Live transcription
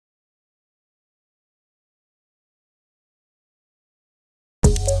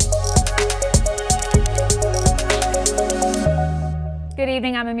Good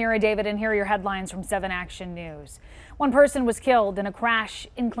evening, I'm Amira David, and here are your headlines from 7 Action News. One person was killed in a crash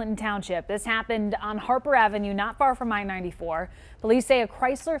in Clinton Township. This happened on Harper Avenue, not far from I-94. Police say a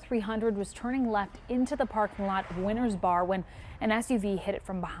Chrysler 300 was turning left into the parking lot of Winter's Bar when an SUV hit it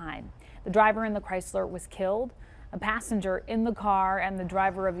from behind. The driver in the Chrysler was killed. A passenger in the car and the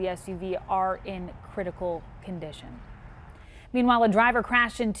driver of the SUV are in critical condition. Meanwhile, a driver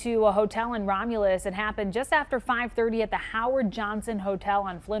crashed into a hotel in Romulus. It happened just after 5:30 at the Howard Johnson Hotel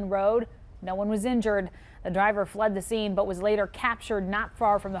on Flynn Road. No one was injured. The driver fled the scene but was later captured not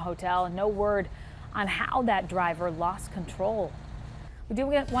far from the hotel, and no word on how that driver lost control. We do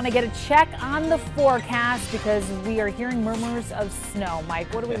want to get a check on the forecast because we are hearing murmurs of snow.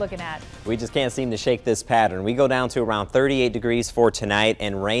 Mike, what are we looking at? We just can't seem to shake this pattern. We go down to around 38 degrees for tonight,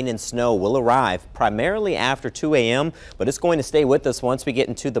 and rain and snow will arrive primarily after 2 a.m., but it's going to stay with us once we get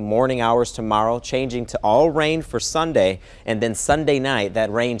into the morning hours tomorrow, changing to all rain for Sunday, and then Sunday night that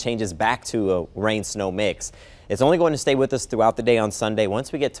rain changes back to a rain-snow mix. It's only going to stay with us throughout the day on Sunday.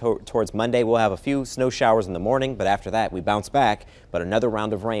 Once we get towards Monday, we'll have a few snow showers in the morning, but after that, we bounce back. But another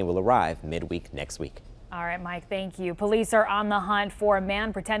round of rain will arrive midweek next week. All right, Mike, thank you. Police are on the hunt for a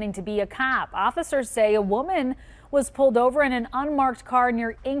man pretending to be a cop. Officers say a woman was pulled over in an unmarked car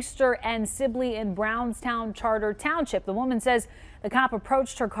near Inkster and Sibley in Brownstown Charter Township. The woman says the cop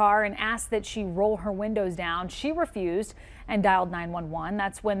approached her car and asked that she roll her windows down. She refused and dialed 911.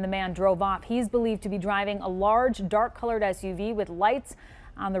 That's when the man drove off. He's believed to be driving a large dark colored SUV with lights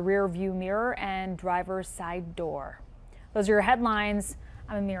on the rear view mirror and driver's side door. Those are your headlines.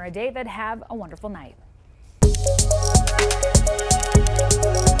 I'm Amira David. Have a wonderful night.